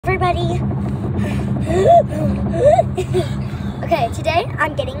Everybody. Okay, today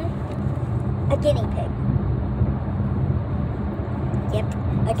I'm getting a guinea pig. Yep,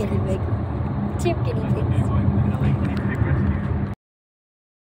 a guinea pig. 2 guinea pigs.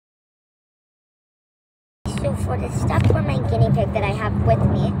 So for the stuff for my guinea pig that I have with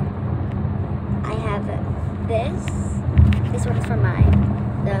me, I have this. This one's for mine,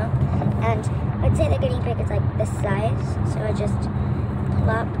 though. And I'd say the guinea pig is like this size, so I just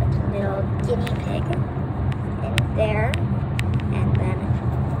plop a little guinea pig in there, and then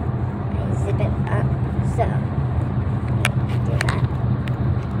I zip it up, so do that.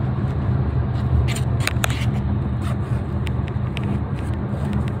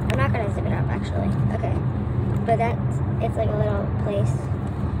 I'm not gonna zip it up actually, okay, but it's like a little place,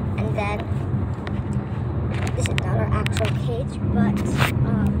 and then this is not our actual cage, but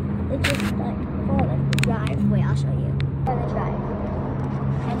it's just like for the drive. Wait, I'll show you. For the drive.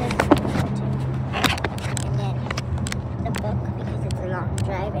 And then the book, because it's a long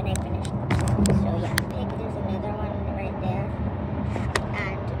drive and I finished. So yeah, pig, there's another one right there.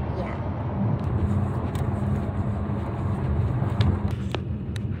 And yeah.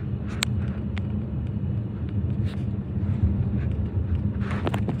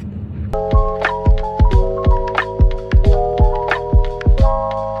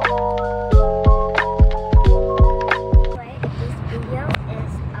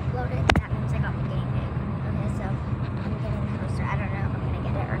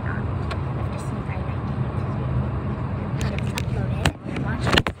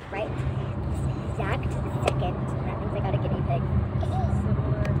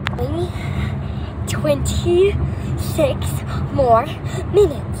 Maybe 26 more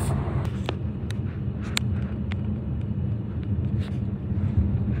minutes.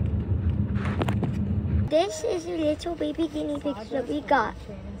 This is a little baby guinea pig that we got.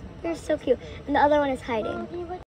 They're so cute. And the other one is hiding.